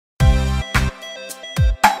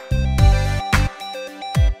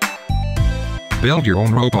Build Your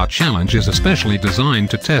Own Robot Challenge is especially designed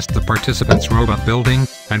to test the participants' robot building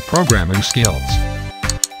and programming skills.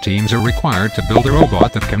 Teams are required to build a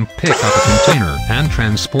robot that can pick up a container and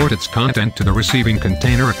transport its content to the receiving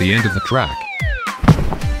container at the end of the track.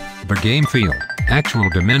 The game field, actual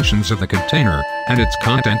dimensions of the container, and its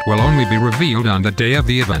content will only be revealed on the day of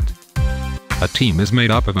the event. A team is made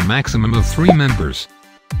up of a maximum of 3 members.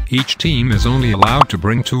 Each team is only allowed to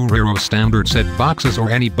bring 2 rero standard set boxes or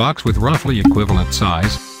any box with roughly equivalent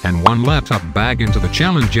size, and 1 laptop bag into the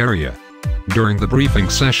challenge area. During the briefing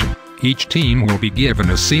session, each team will be given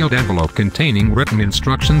a sealed envelope containing written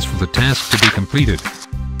instructions for the task to be completed.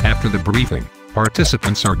 After the briefing,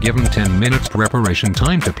 participants are given 10 minutes preparation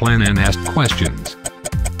time to plan and ask questions.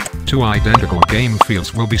 2 identical game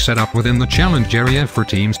fields will be set up within the challenge area for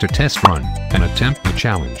teams to test run and attempt the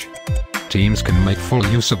challenge. Teams can make full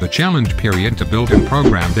use of the challenge period to build and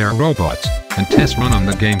program their robots and test run on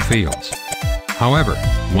the game fields. However,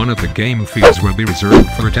 one of the game fields will be reserved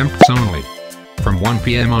for attempts only. From 1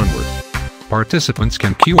 p.m. onward, participants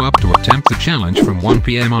can queue up to attempt the challenge from 1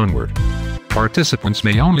 p.m. onward. Participants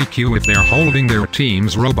may only queue if they're holding their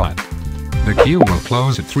team's robot. The queue will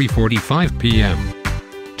close at 3:45 p.m.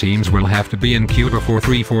 Teams will have to be in queue before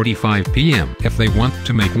 3:45 p.m. if they want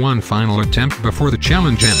to make one final attempt before the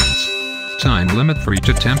challenge ends. Time limit for each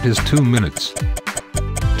attempt is 2 minutes.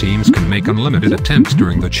 Teams can make unlimited attempts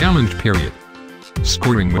during the challenge period.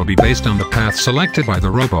 Scoring will be based on the path selected by the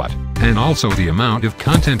robot, and also the amount of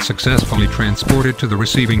content successfully transported to the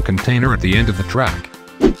receiving container at the end of the track.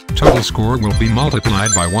 Total score will be multiplied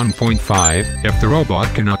by 1.5 if the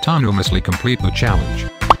robot can autonomously complete the challenge.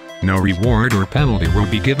 No reward or penalty will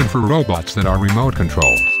be given for robots that are remote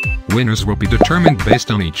controlled. Winners will be determined based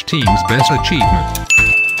on each team's best achievement.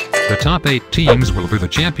 The top 8 teams will be the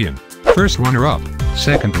champion, first runner-up,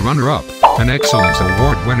 second runner-up, and excellence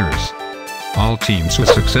award winners. All teams who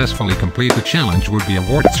successfully complete the challenge will be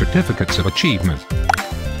awarded certificates of achievement.